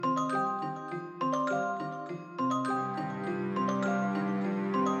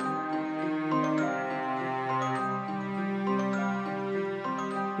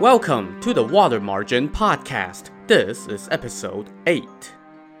Welcome to the Water Margin Podcast. This is episode 8.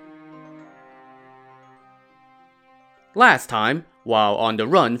 Last time, while on the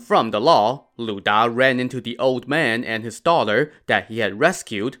run from the law, Lu Da ran into the old man and his daughter that he had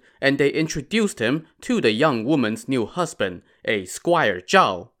rescued, and they introduced him to the young woman's new husband, a Squire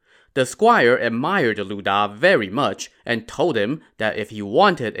Zhao. The squire admired Lu Da very much and told him that if he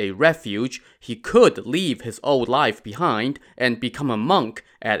wanted a refuge, he could leave his old life behind and become a monk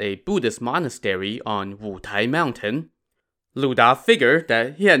at a Buddhist monastery on Wutai Mountain. Lu Da figured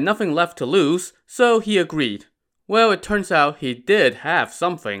that he had nothing left to lose, so he agreed. Well, it turns out he did have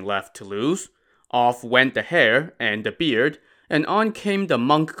something left to lose. Off went the hair and the beard, and on came the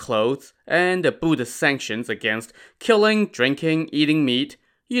monk clothes and the Buddhist sanctions against killing, drinking, eating meat.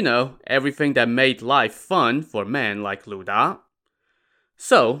 You know, everything that made life fun for men like Lu Da.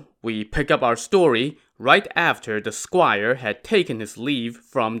 So, we pick up our story right after the squire had taken his leave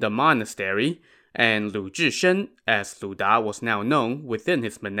from the monastery, and Lu Zhishen, as Lu Da was now known within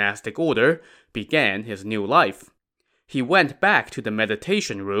his monastic order, began his new life. He went back to the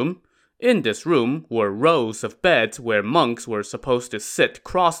meditation room. In this room were rows of beds where monks were supposed to sit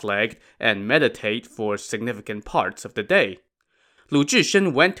cross-legged and meditate for significant parts of the day. Lu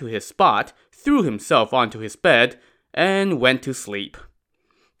Zhishen went to his spot, threw himself onto his bed, and went to sleep.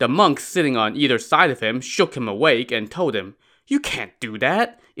 The monks sitting on either side of him shook him awake and told him, "You can't do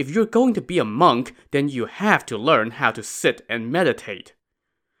that. If you're going to be a monk, then you have to learn how to sit and meditate."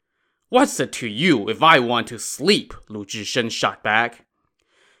 "What's it to you if I want to sleep?" Lu Zhishen shot back.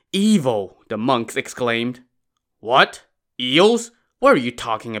 "Evil," the monks exclaimed. "What? Eels? What are you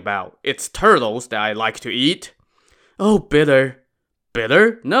talking about? It's turtles that I like to eat." "Oh, bitter."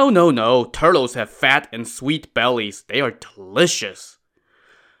 "Bitter? No. Turtles have fat and sweet bellies. They are delicious."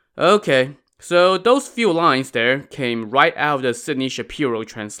 Okay, so those few lines there came right out of the Sidney Shapiro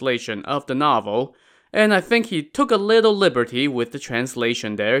translation of the novel, and I think he took a little liberty with the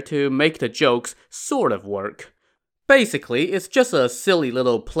translation there to make the jokes sort of work. Basically, it's just a silly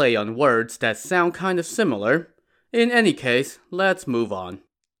little play on words that sound kind of similar. In any case, let's move on.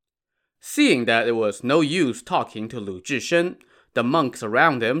 Seeing that it was no use talking to Lu Zhishen, the monks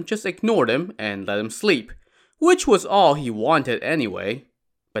around him just ignored him and let him sleep, which was all he wanted anyway.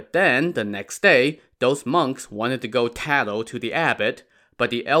 But then, the next day, those monks wanted to go tattle to the abbot, but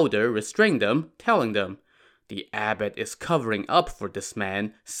the elder restrained them, telling them, "The abbot is covering up for this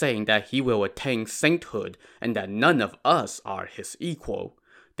man, saying that he will attain sainthood and that none of us are his equal.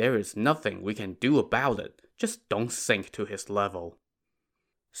 There is nothing we can do about it. Just don't sink to his level."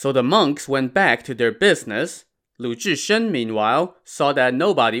 So the monks went back to their business. Lu Zhishen, meanwhile, saw that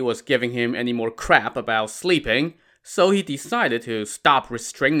nobody was giving him any more crap about sleeping, so he decided to stop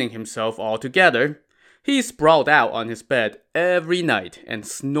restraining himself altogether. He sprawled out on his bed every night and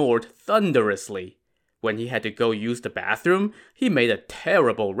snored thunderously. When he had to go use the bathroom, he made a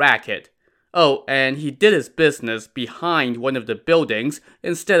terrible racket. Oh, and he did his business behind one of the buildings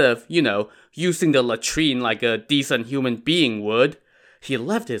instead of, using the latrine like a decent human being would. He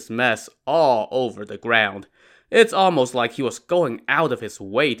left his mess all over the ground. It's almost like he was going out of his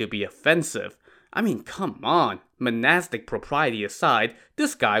way to be offensive. I mean, come on. Monastic propriety aside,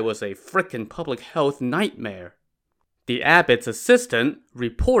 this guy was a frickin' public health nightmare. The abbot's assistant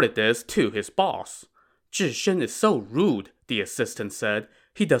reported this to his boss. "Zhishen is so rude," the assistant said.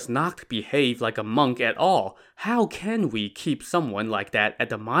 "He does not behave like a monk at all. How can we keep someone like that at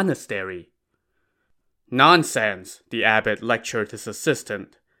the monastery?" "Nonsense," the abbot lectured his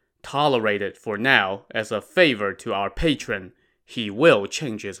assistant. "Tolerate it for now as a favor to our patron. He will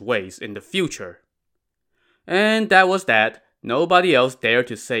change his ways in the future." And that was that. Nobody else dared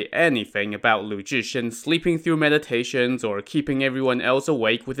to say anything about Lu Zhishen sleeping through meditations or keeping everyone else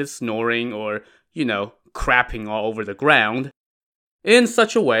awake with his snoring or, crapping all over the ground. In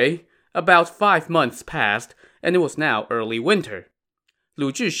such a way, about 5 months passed, and it was now early winter.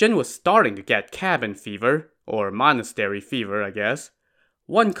 Lu Zhishen was starting to get cabin fever, or monastery fever, I guess.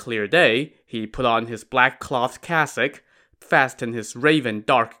 One clear day, he put on his black cloth cassock, fastened his raven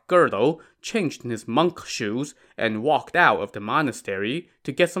dark girdle, changed his monk shoes, and walked out of the monastery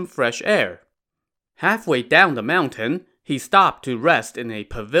to get some fresh air. Halfway down the mountain, he stopped to rest in a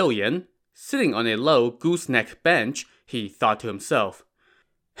pavilion. Sitting on a low gooseneck bench, he thought to himself,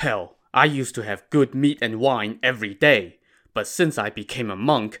 "Hell, I used to have good meat and wine every day, but since I became a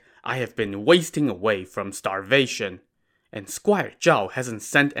monk, I have been wasting away from starvation. And Squire Zhao hasn't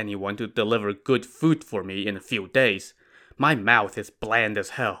sent anyone to deliver good food for me in a few days. My mouth is bland as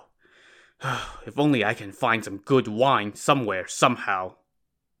hell. If only I can find some good wine somewhere, somehow."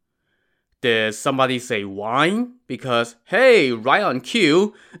 Did somebody say wine? Because, hey, right on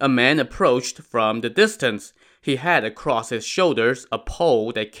cue, a man approached from the distance. He had across his shoulders a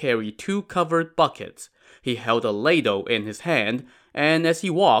pole that carried 2 covered buckets. He held a ladle in his hand, and as he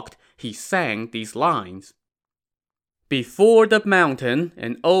walked, he sang these lines. Before the mountain,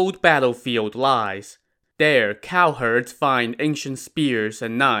 an old battlefield lies. There cowherds find ancient spears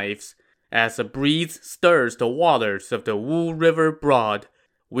and knives. As a breeze stirs the waters of the Wu River broad,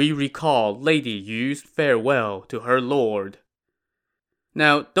 we recall Lady Yu's farewell to her lord.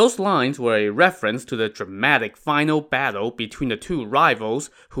 Now, those lines were a reference to the dramatic final battle between the 2 rivals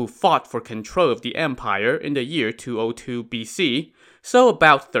who fought for control of the empire in the year 202 BC, so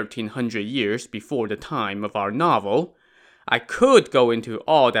about 1300 years before the time of our novel. I could go into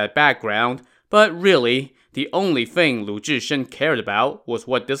all that background, but really, the only thing Lu Zhishen cared about was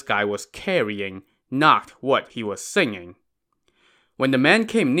what this guy was carrying, not what he was singing. When the man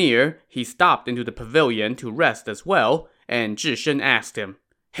came near, he stopped into the pavilion to rest as well, and Zhishen asked him,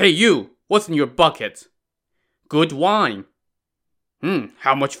 "Hey you, what's in your bucket?" "Good wine."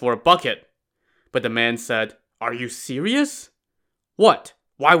 How much for a bucket?" But the man said, "Are you serious?" "What?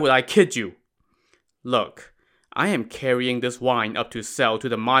 Why would I kid you?" "Look, I am carrying this wine up to sell to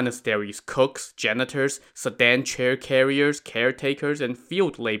the monastery's cooks, janitors, sedan chair carriers, caretakers, and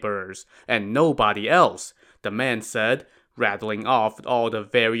field laborers, and nobody else," the man said, rattling off all the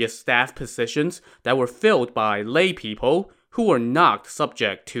various staff positions that were filled by lay people who were not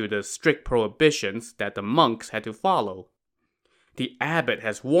subject to the strict prohibitions that the monks had to follow. "The abbot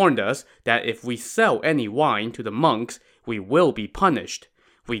has warned us that if we sell any wine to the monks, we will be punished.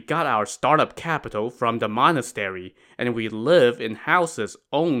 We got our startup capital from the monastery, and we live in houses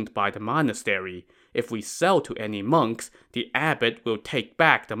owned by the monastery. If we sell to any monks, the abbot will take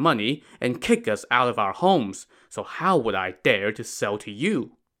back the money and kick us out of our homes, so how would I dare to sell to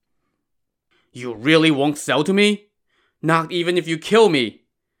you?" "You really won't sell to me?" "Not even if you kill me."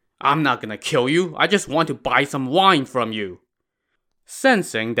 "I'm not gonna kill you, I just want to buy some wine from you."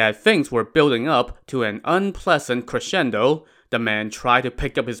 Sensing that things were building up to an unpleasant crescendo, the man tried to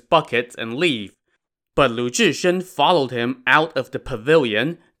pick up his buckets and leave. But Lu Zhishen followed him out of the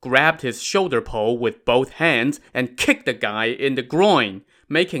pavilion, grabbed his shoulder pole with both hands, and kicked the guy in the groin,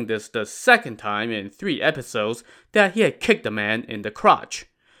 making this the 2nd time in 3 episodes that he had kicked the man in the crotch.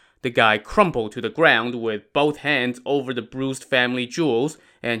 The guy crumpled to the ground with both hands over the bruised family jewels,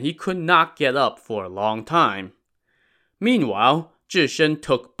 and he could not get up for a long time. Meanwhile, Zhishen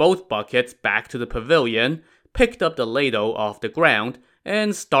took both buckets back to the pavilion, picked up the ladle off the ground,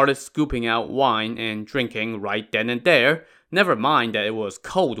 and started scooping out wine and drinking right then and there, never mind that it was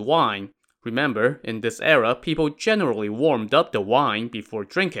cold wine. Remember, in this era, people generally warmed up the wine before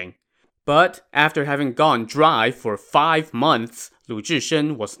drinking. But after having gone dry for 5 months, Lu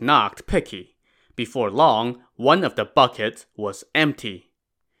Zhishen was not picky. Before long, one of the buckets was empty.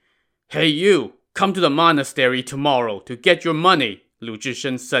 "Hey you, come to the monastery tomorrow to get your money," Lu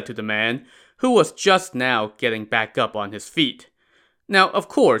Zhishen said to the man, who was just now getting back up on his feet. Now, of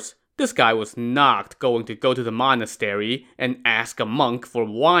course, this guy was not going to go to the monastery and ask a monk for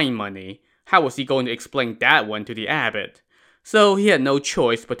wine money. How was he going to explain that one to the abbot? So he had no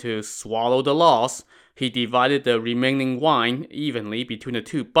choice but to swallow the loss. He divided the remaining wine evenly between the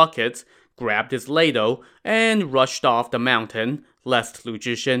 2 buckets, grabbed his ladle, and rushed off the mountain, lest Lu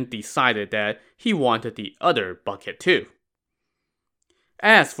Zhishen decided that he wanted the other bucket too.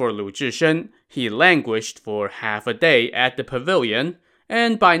 As for Lu Zhishen, he languished for half a day at the pavilion,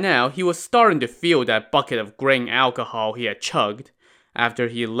 and by now he was starting to feel that bucket of grain alcohol he had chugged. After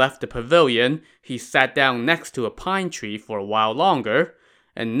he left the pavilion, he sat down next to a pine tree for a while longer,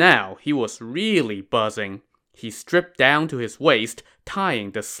 and now he was really buzzing. He stripped down to his waist,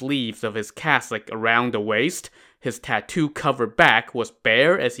 tying the sleeves of his cassock around the waist. His tattoo-covered back was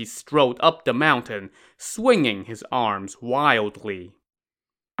bare as he strode up the mountain, swinging his arms wildly.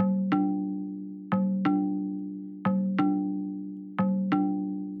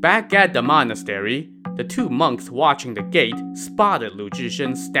 Back at the monastery, the 2 monks watching the gate spotted Lu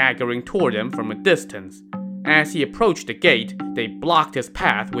Zhishen staggering toward them from a distance. As he approached the gate, they blocked his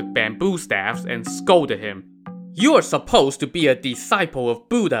path with bamboo staffs and scolded him. "You're supposed to be a disciple of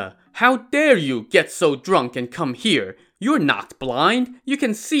Buddha. How dare you get so drunk and come here? You're not blind. You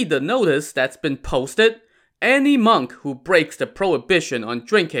can see the notice that's been posted. Any monk who breaks the prohibition on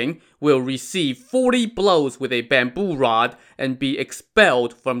drinking will receive 40 blows with a bamboo rod and be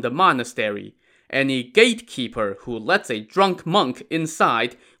expelled from the monastery. Any gatekeeper who lets a drunk monk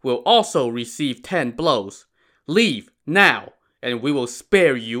inside will also receive 10 blows. Leave, now, and we will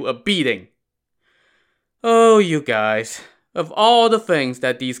spare you a beating." Oh, you guys. Of all the things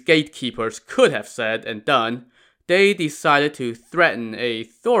that these gatekeepers could have said and done, they decided to threaten a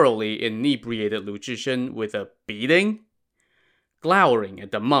thoroughly inebriated Lu Zhishen with a beating. Glowering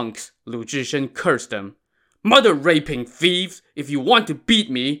at the monks, Lu Zhishen cursed them. "Mother-raping thieves! If you want to beat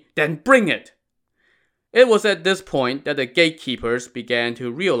me, then bring it!" It was at this point that the gatekeepers began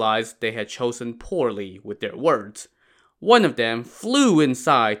to realize they had chosen poorly with their words. One of them flew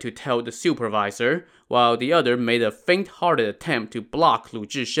inside to tell the supervisor, while the other made a faint-hearted attempt to block Lu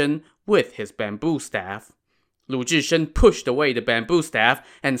Zhishen with his bamboo staff. Lu Zhishen pushed away the bamboo staff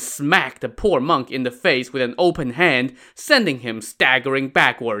and smacked the poor monk in the face with an open hand, sending him staggering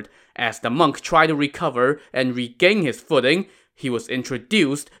backward. As the monk tried to recover and regain his footing, he was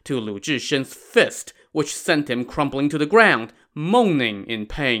introduced to Lu Zhishen's fist, which sent him crumpling to the ground, moaning in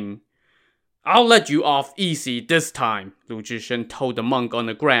pain. "I'll let you off easy this time," Lu Zhishen told the monk on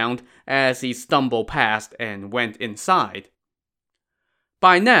the ground as he stumbled past and went inside.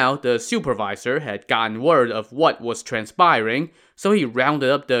 By now, the supervisor had gotten word of what was transpiring, so he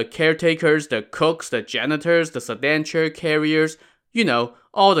rounded up the caretakers, the cooks, the janitors, the sedan chair carriers,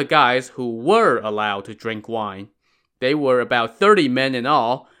 all the guys who were allowed to drink wine. They were about 30 men in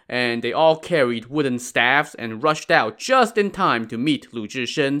all, and they all carried wooden staffs and rushed out just in time to meet Lu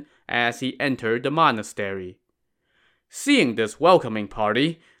Zhishen as he entered the monastery. Seeing this welcoming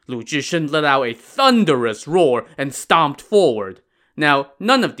party, Lu Zhishen let out a thunderous roar and stomped forward. Now,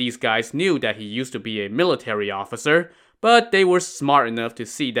 none of these guys knew that he used to be a military officer, but they were smart enough to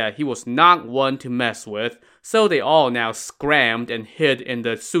see that he was not one to mess with, so they all now scrammed and hid in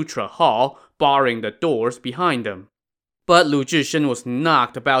the Sutra Hall, barring the doors behind them. But Lu Zhishen was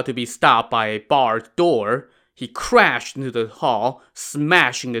not about to be stopped by a barred door. He crashed into the hall,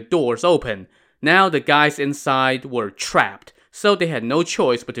 smashing the doors open. Now the guys inside were trapped, so they had no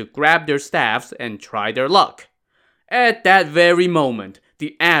choice but to grab their staffs and try their luck. At that very moment,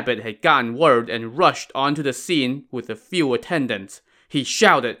 the abbot had gotten word and rushed onto the scene with a few attendants. He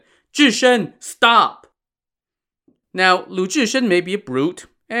shouted, "Zhishen, stop!" Now, Lu Zhishen may be a brute,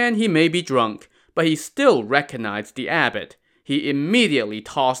 and he may be drunk, but he still recognized the abbot. He immediately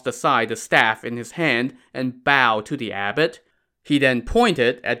tossed aside the staff in his hand and bowed to the abbot. He then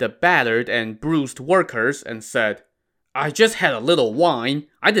pointed at the battered and bruised workers and said, "I just had a little wine.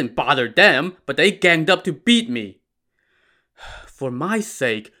 I didn't bother them, but they ganged up to beat me." "For my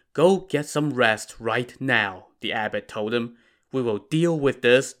sake, go get some rest right now," the abbot told him. "We will deal with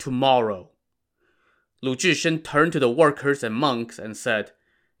this tomorrow." Lu Zhishen turned to the workers and monks and said,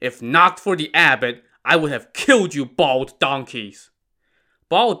 "If not for the abbot, I would have killed you bald donkeys."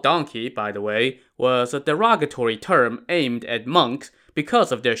 Bald donkey, by the way, was a derogatory term aimed at monks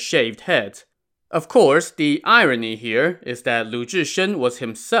because of their shaved heads. Of course, the irony here is that Lu Zhishen was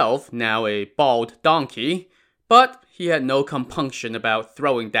himself now a bald donkey, but he had no compunction about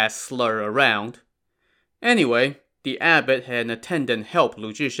throwing that slur around. Anyway, the abbot had an attendant help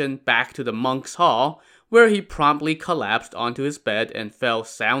Lu Zhishen back to the monk's hall, where he promptly collapsed onto his bed and fell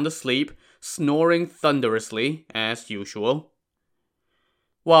sound asleep, snoring thunderously as usual.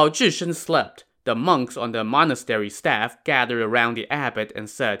 While Zhishen slept, the monks on the monastery staff gathered around the abbot and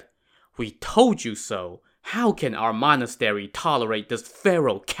said, "We told you so. How can our monastery tolerate this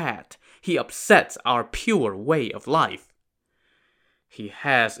feral cat? He upsets our pure way of life." "He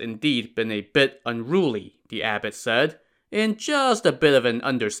has indeed been a bit unruly," the abbot said, in just a bit of an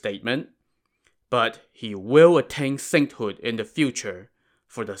understatement. "But he will attain sainthood in the future.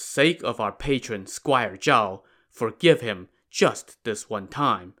 For the sake of our patron Squire Zhao, forgive him just this one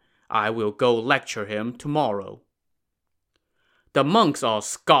time. I will go lecture him tomorrow." The monks all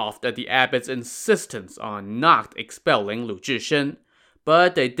scoffed at the abbot's insistence on not expelling Lu Zhishen,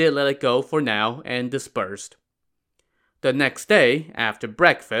 but they did let it go for now and dispersed. The next day, after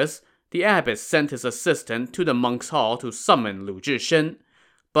breakfast, the abbot sent his assistant to the monk's hall to summon Lu Zhishen,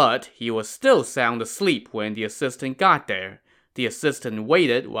 but he was still sound asleep when the assistant got there. The assistant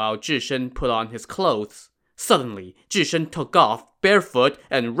waited while Zhishen put on his clothes. Suddenly, Zhishen took off barefoot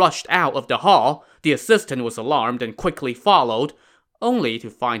and rushed out of the hall. The assistant was alarmed and quickly followed, only to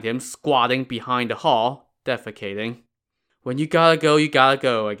find him squatting behind the hall, defecating. When you gotta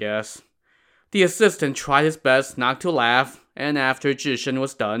go, I guess. The assistant tried his best not to laugh, and after Zhishen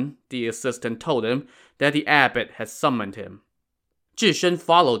was done, the assistant told him that the abbot had summoned him. Zhishen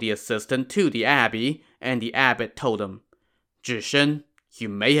followed the assistant to the abbey, and the abbot told him, "Zhishen, you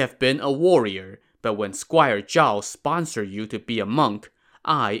may have been a warrior, but when Squire Zhao sponsored you to be a monk,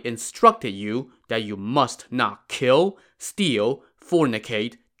 I instructed you that you must not kill, steal,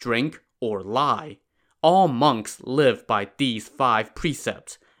 fornicate, drink, or lie. All monks live by these 5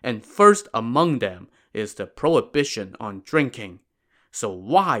 precepts, and first among them is the prohibition on drinking. So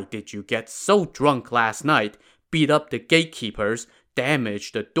why did you get so drunk last night, beat up the gatekeepers,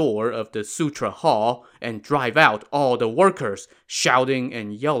 damage the door of the Sutra Hall, and drive out all the workers, shouting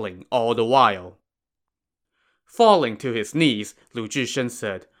and yelling all the while? Falling to his knees, Lu Zhishen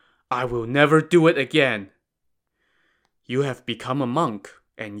said, "I will never do it again." "You have become a monk,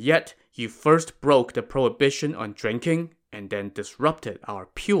 and yet you first broke the prohibition on drinking, and then disrupted our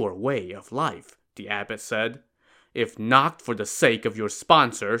pure way of life," the abbot said. "If not for the sake of your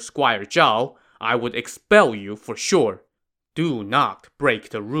sponsor, Squire Zhao, I would expel you for sure. Do not break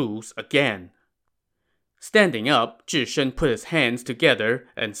the rules again." Standing up, Zhishen put his hands together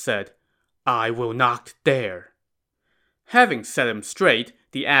and said, "I will not dare." Having set him straight,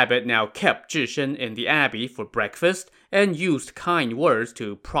 the abbot now kept Zhishen in the abbey for breakfast and used kind words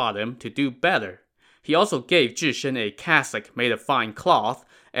to prod him to do better. He also gave Zhishen a cassock made of fine cloth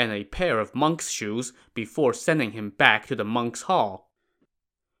and a pair of monk's shoes before sending him back to the monk's hall.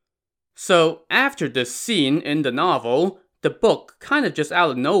 So, after this scene in the novel, the book, kind of just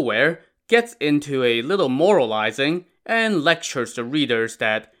out of nowhere, gets into a little moralizing and lectures the readers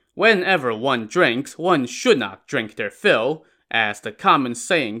that whenever one drinks, one should not drink their fill. As the common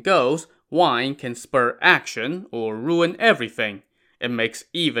saying goes, wine can spur action or ruin everything. It makes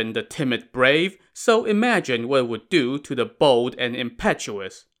even the timid brave, so imagine what it would do to the bold and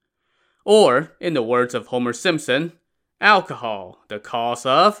impetuous. Or, in the words of Homer Simpson, alcohol, the cause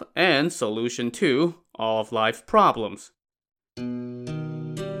of and solution to all of life's problems.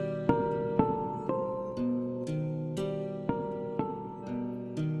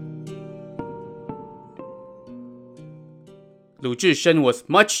 Lu Zhishen was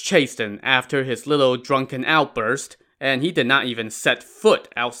much chastened after his little drunken outburst, and he did not even set foot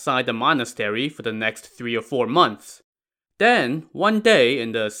outside the monastery for the next 3 or 4 months. Then, one day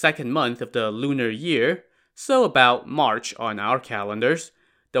in the second month of the lunar year, so about March on our calendars,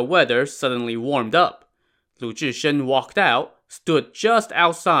 the weather suddenly warmed up. Lu Zhishen walked out, stood just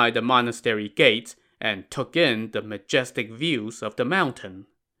outside the monastery gates, and took in the majestic views of the mountain.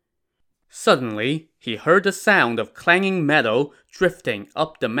 Suddenly, he heard the sound of clanging metal drifting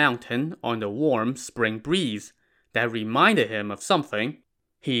up the mountain on the warm spring breeze. That reminded him of something.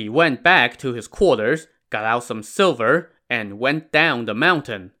 He went back to his quarters, got out some silver, and went down the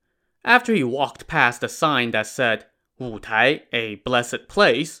mountain. After he walked past the sign that said, "Wutai, a blessed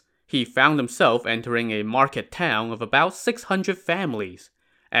place," he found himself entering a market town of about 600 families.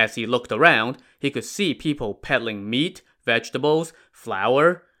 As he looked around, he could see people peddling meat, vegetables,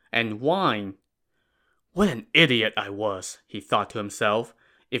 flour, and wine. "What an idiot I was," he thought to himself.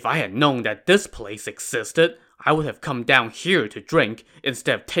 "If I had known that this place existed, I would have come down here to drink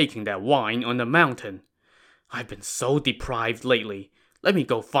instead of taking that wine on the mountain. I've been so deprived lately. Let me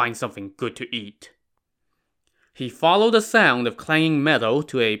go find something good to eat." He followed the sound of clanging metal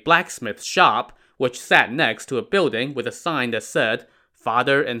to a blacksmith shop, which sat next to a building with a sign that said,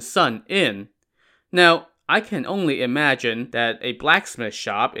 "Father and Son Inn." Now, I can only imagine that a blacksmith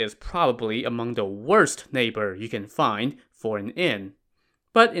shop is probably among the worst neighbor you can find for an inn.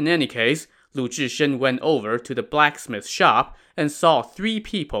 But in any case, Lu Zhishen went over to the blacksmith shop and saw 3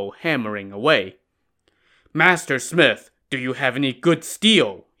 people hammering away. "Master Smith, do you have any good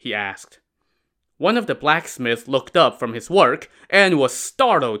steel?" he asked. One of the blacksmiths looked up from his work and was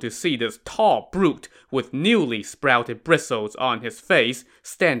startled to see this tall brute with newly sprouted bristles on his face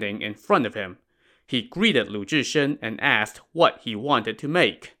standing in front of him. He greeted Lu Zhishen and asked what he wanted to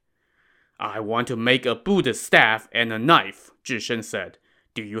make. "I want to make a Buddhist staff and a knife," Zhishen said.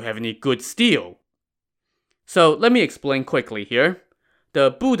 "Do you have any good steel?" So let me explain quickly here. The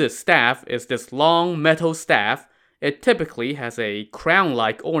Buddhist staff is this long metal staff. It typically has a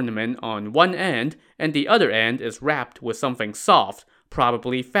crown-like ornament on one end, and the other end is wrapped with something soft,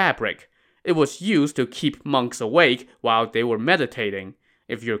 probably fabric. It was used to keep monks awake while they were meditating.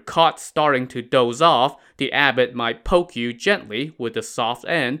 If you're caught starting to doze off, the abbot might poke you gently with the soft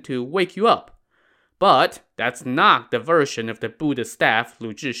end to wake you up. But that's not the version of the Buddhist staff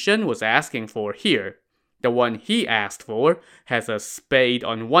Lu Zhishen was asking for here. The one he asked for has a spade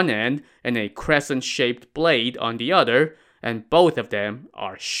on one end and a crescent-shaped blade on the other, and both of them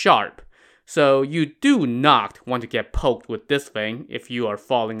are sharp. So you do not want to get poked with this thing if you are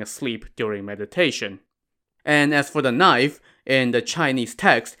falling asleep during meditation. And as for the knife, in the Chinese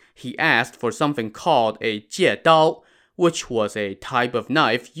text, he asked for something called a jie dao, which was a type of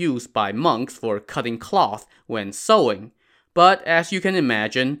knife used by monks for cutting cloth when sewing. But as you can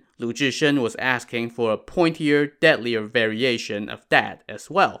imagine, Lu Zhishen was asking for a pointier, deadlier variation of that as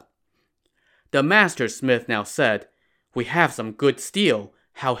well. The master smith now said, "We have some good steel,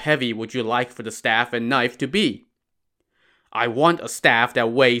 how heavy would you like for the staff and knife to be? I want a staff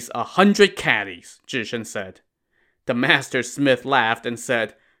that weighs 100 caddies, Zhishen said. The master smith laughed and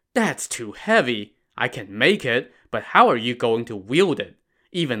said, That's too heavy. I can make it, but how are you going to wield it?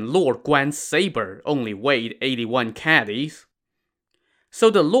 Even Lord Guan's saber only weighed 81 caddies. So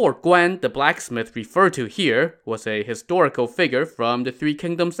the Lord Guan the blacksmith referred to here was a historical figure from the Three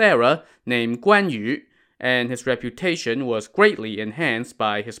Kingdoms era named Guan Yu, and his reputation was greatly enhanced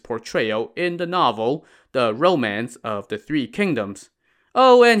by his portrayal in the novel The Romance of the Three Kingdoms.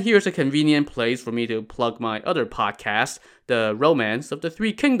 Oh, and here's a convenient place for me to plug my other podcast, the Romance of the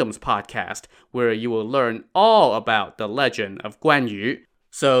Three Kingdoms podcast, where you will learn all about the legend of Guan Yu.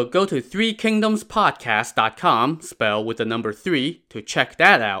 So go to threekingdomspodcast.com, spelled with the number 3, to check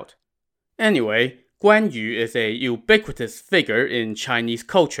that out. Anyway, Guan Yu is a ubiquitous figure in Chinese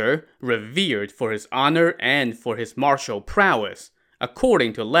culture, revered for his honor and for his martial prowess.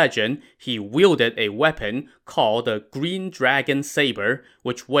 According to legend, he wielded a weapon called the Green Dragon Saber,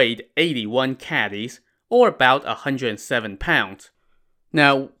 which weighed 81 caddies, or about 107 pounds.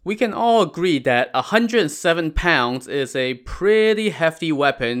 Now, we can all agree that 107 pounds is a pretty hefty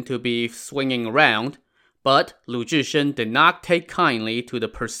weapon to be swinging around, but Lu Zhishen did not take kindly to the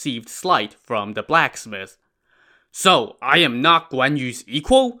perceived slight from the blacksmith. So, I am not Guan Yu's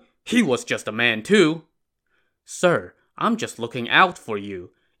equal? He was just a man too. Sir, I'm just looking out for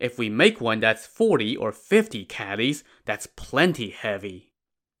you. If we make one that's 40 or 50 caddies, that's plenty heavy.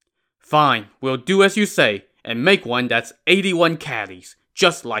 Fine, we'll do as you say, and make one that's 81 caddies,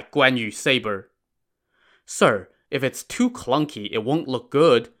 just like Guan Yu's saber. Sir, if it's too clunky, it won't look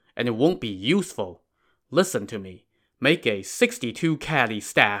good, and it won't be useful. Listen to me. Make a 62 caddy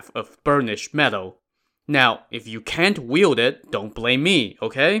staff of burnished metal. Now, if you can't wield it, don't blame me,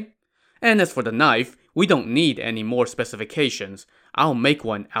 okay? And as for the knife, we don't need any more specifications. I'll make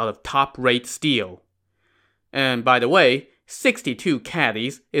one out of top-rate steel. And by the way, 62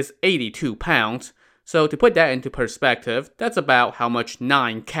 caddies is 82 pounds, so to put that into perspective, that's about how much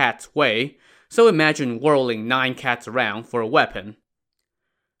 9 cats weigh, so imagine whirling 9 cats around for a weapon.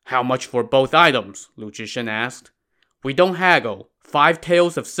 How much for both items? Lu Zhishen asked. We don't haggle, 5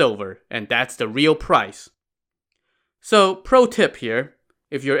 taels of silver, and that's the real price. So, pro tip here.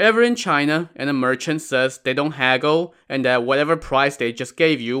 If you're ever in China and a merchant says they don't haggle and that whatever price they just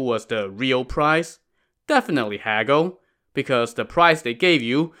gave you was the real price, definitely haggle, because the price they gave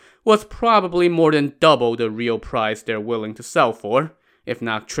you was probably more than double the real price they're willing to sell for, if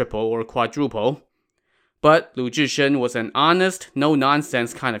not triple or quadruple. But Lu Zhishen was an honest,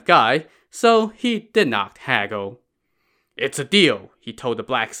 no-nonsense kind of guy, so he did not haggle. It's a deal, he told the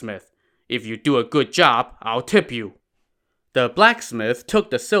blacksmith. If you do a good job, I'll tip you. The blacksmith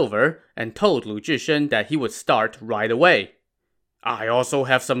took the silver and told Lu Zhishen that he would start right away. I also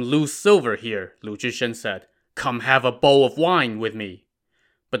have some loose silver here, Lu Zhishen said. Come have a bowl of wine with me.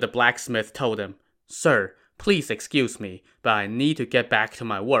 But the blacksmith told him, Sir, please excuse me, but I need to get back to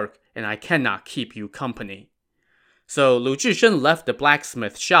my work, and I cannot keep you company. So Lu Zhishen left the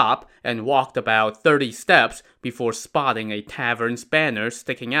blacksmith shop and walked about 30 steps before spotting a tavern's banner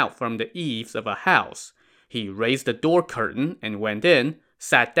sticking out from the eaves of a house. He raised the door curtain and went in,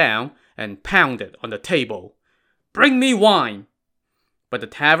 sat down, and pounded on the table. Bring me wine! But the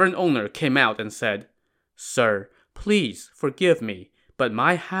tavern owner came out and said, Sir, please forgive me, but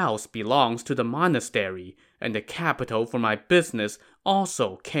my house belongs to the monastery, and the capital for my business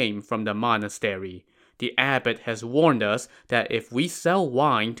also came from the monastery. The abbot has warned us that if we sell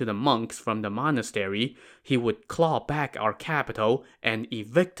wine to the monks from the monastery, he would claw back our capital and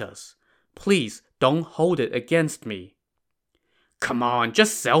evict us. Please don't hold it against me. Come on,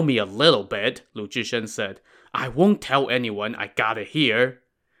 just sell me a little bit, Lu Zhishen said. I won't tell anyone I got it here.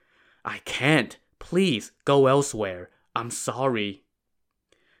 I can't. Please go elsewhere. I'm sorry.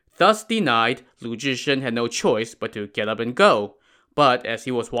 Thus denied, Lu Zhishen had no choice but to get up and go. But as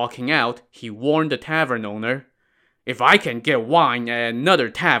he was walking out, he warned the tavern owner, If I can get wine at another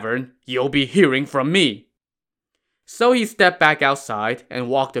tavern, you'll be hearing from me. So he stepped back outside and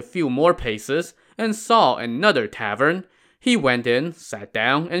walked a few more paces and saw another tavern. He went in, sat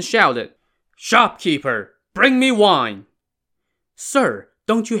down, and shouted, Shopkeeper, bring me wine! Sir,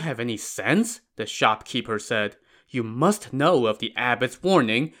 don't you have any sense? The shopkeeper said. You must know of the abbot's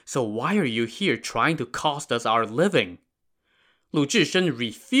warning, so why are you here trying to cost us our living? Lu Zhishen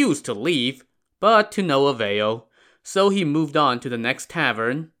refused to leave, but to no avail. So he moved on to the next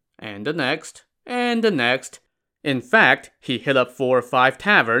tavern, and the next, and the next. In fact, he hit up 4 or 5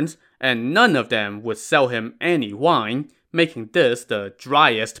 taverns, and none of them would sell him any wine, making this the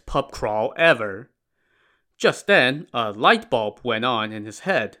driest pub crawl ever. Just then, a light bulb went on in his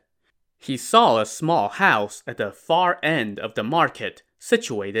head. He saw a small house at the far end of the market,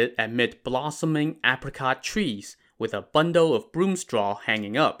 situated amid blossoming apricot trees, with a bundle of broom straw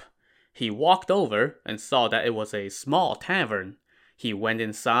hanging up. He walked over and saw that it was a small tavern. He went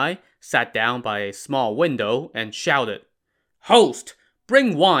inside, sat down by a small window, and shouted, "Host,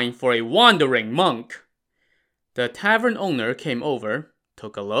 bring wine for a wandering monk!" The tavern owner came over,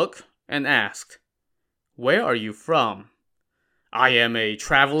 took a look, and asked, "Where are you from?" "I am a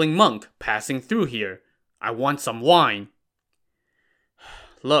traveling monk passing through here. I want some wine."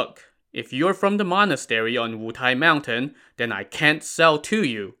 "Look, if you're from the monastery on Wutai Mountain, then I can't sell to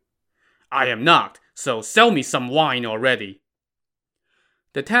you." "I am not, so sell me some wine already."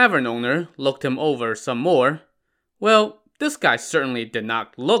 The tavern owner looked him over some more. Well, this guy certainly did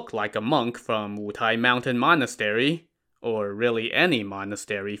not look like a monk from Wutai Mountain Monastery, or really any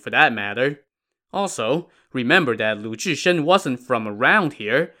monastery for that matter. Also, remember that Lu Zhishen wasn't from around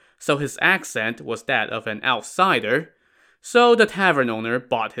here, so his accent was that of an outsider. So the tavern owner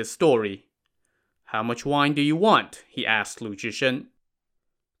bought his story. "How much wine do you want?" he asked Lu Zhishen.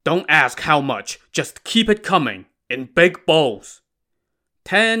 "Don't ask how much, just keep it coming, in big bowls."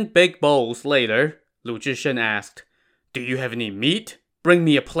 10 big bowls later, Lu Zhishen asked, "Do you have any meat? Bring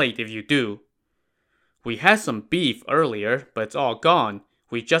me a plate if you do." "We had some beef earlier, but it's all gone.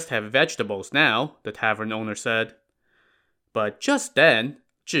 We just have vegetables now," the tavern owner said. But just then,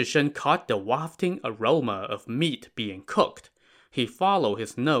 Zhishen caught the wafting aroma of meat being cooked. He followed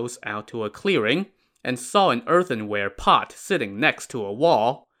his nose out to a clearing and saw an earthenware pot sitting next to a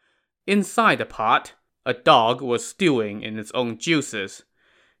wall. Inside the pot, a dog was stewing in its own juices.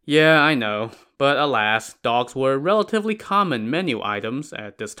 Yeah, I know, but alas, dogs were relatively common menu items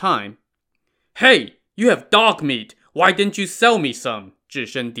at this time. "Hey, you have dog meat! Why didn't you sell me some?"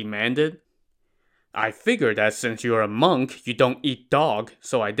 Zhishen demanded. "I figured that since you're a monk, you don't eat dog,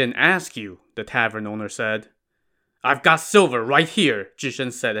 so I didn't ask you," the tavern owner said. "I've got silver right here,"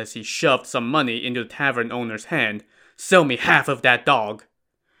 Zhishen said as he shoved some money into the tavern owner's hand. "Sell me half of that dog."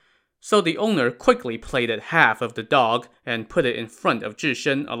 So the owner quickly plated half of the dog and put it in front of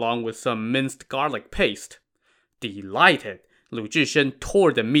Zhishen along with some minced garlic paste. Delighted, Lu Zhishen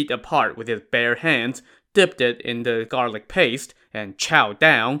tore the meat apart with his bare hands, dipped it in the garlic paste, and chowed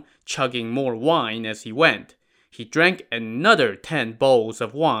down, chugging more wine as he went. He drank another 10 bowls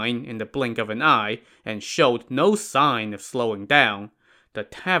of wine in the blink of an eye and showed no sign of slowing down. The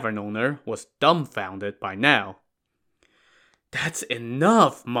tavern owner was dumbfounded by now. "That's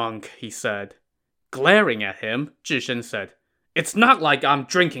enough, monk," he said. Glaring at him, Zhishen said, "It's not like I'm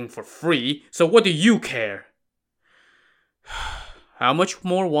drinking for free, so what do you care?" "How much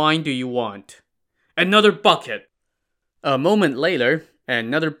more wine do you want?" "Another bucket." A moment later,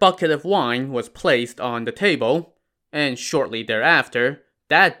 another bucket of wine was placed on the table, and shortly thereafter,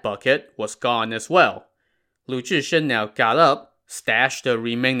 that bucket was gone as well. Lu Zhishen now got up, stashed the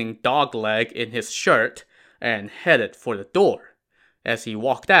remaining dog leg in his shirt, and headed for the door. As he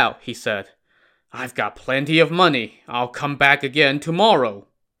walked out, he said, "I've got plenty of money. I'll come back again tomorrow."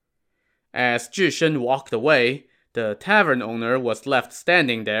 As Zhishen walked away, the tavern owner was left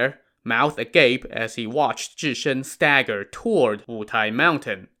standing there, mouth agape as he watched Zhishen stagger toward Wutai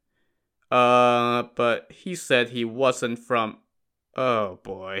Mountain. But he said he wasn't from... Oh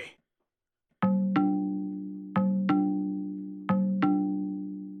boy.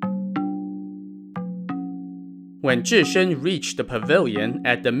 When Zhishen reached the pavilion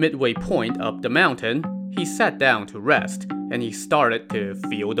at the midway point up the mountain, he sat down to rest, and he started to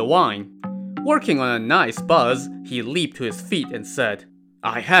feel the wine. Working on a nice buzz, he leaped to his feet and said,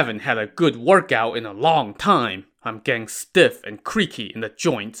 "I haven't had a good workout in a long time. I'm getting stiff and creaky in the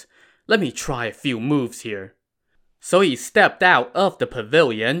joints. Let me try a few moves here." So he stepped out of the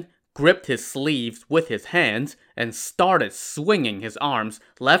pavilion, gripped his sleeves with his hands, and started swinging his arms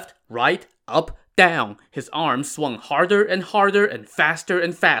left, right, up, down. His arms swung harder and harder and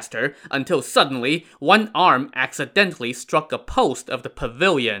faster until suddenly one arm accidentally struck a post of the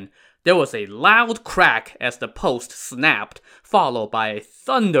pavilion. There was a loud crack as the post snapped, followed by a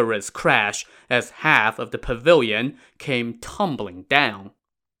thunderous crash as half of the pavilion came tumbling down.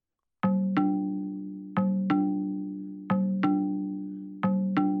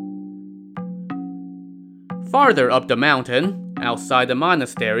 Farther up the mountain, outside the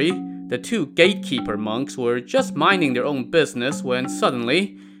monastery, the 2 gatekeeper monks were just minding their own business when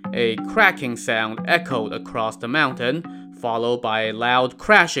suddenly, a cracking sound echoed across the mountain, followed by a loud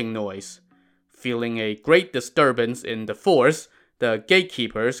crashing noise. Feeling a great disturbance in the force, the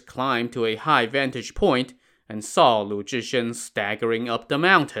gatekeepers climbed to a high vantage point and saw Lu Zhishen staggering up the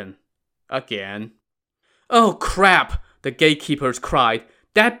mountain. Again. "Oh crap," the gatekeepers cried.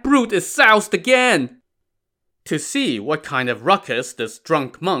 "That brute is soused again!" To see what kind of ruckus this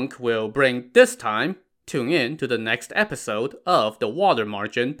drunk monk will bring this time, tune in to the next episode of the Water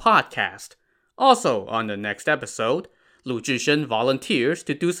Margin Podcast. Also on the next episode, Lu Zhishen volunteers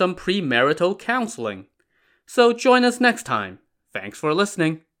to do some premarital counseling. So join us next time. Thanks for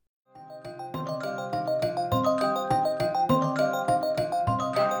listening.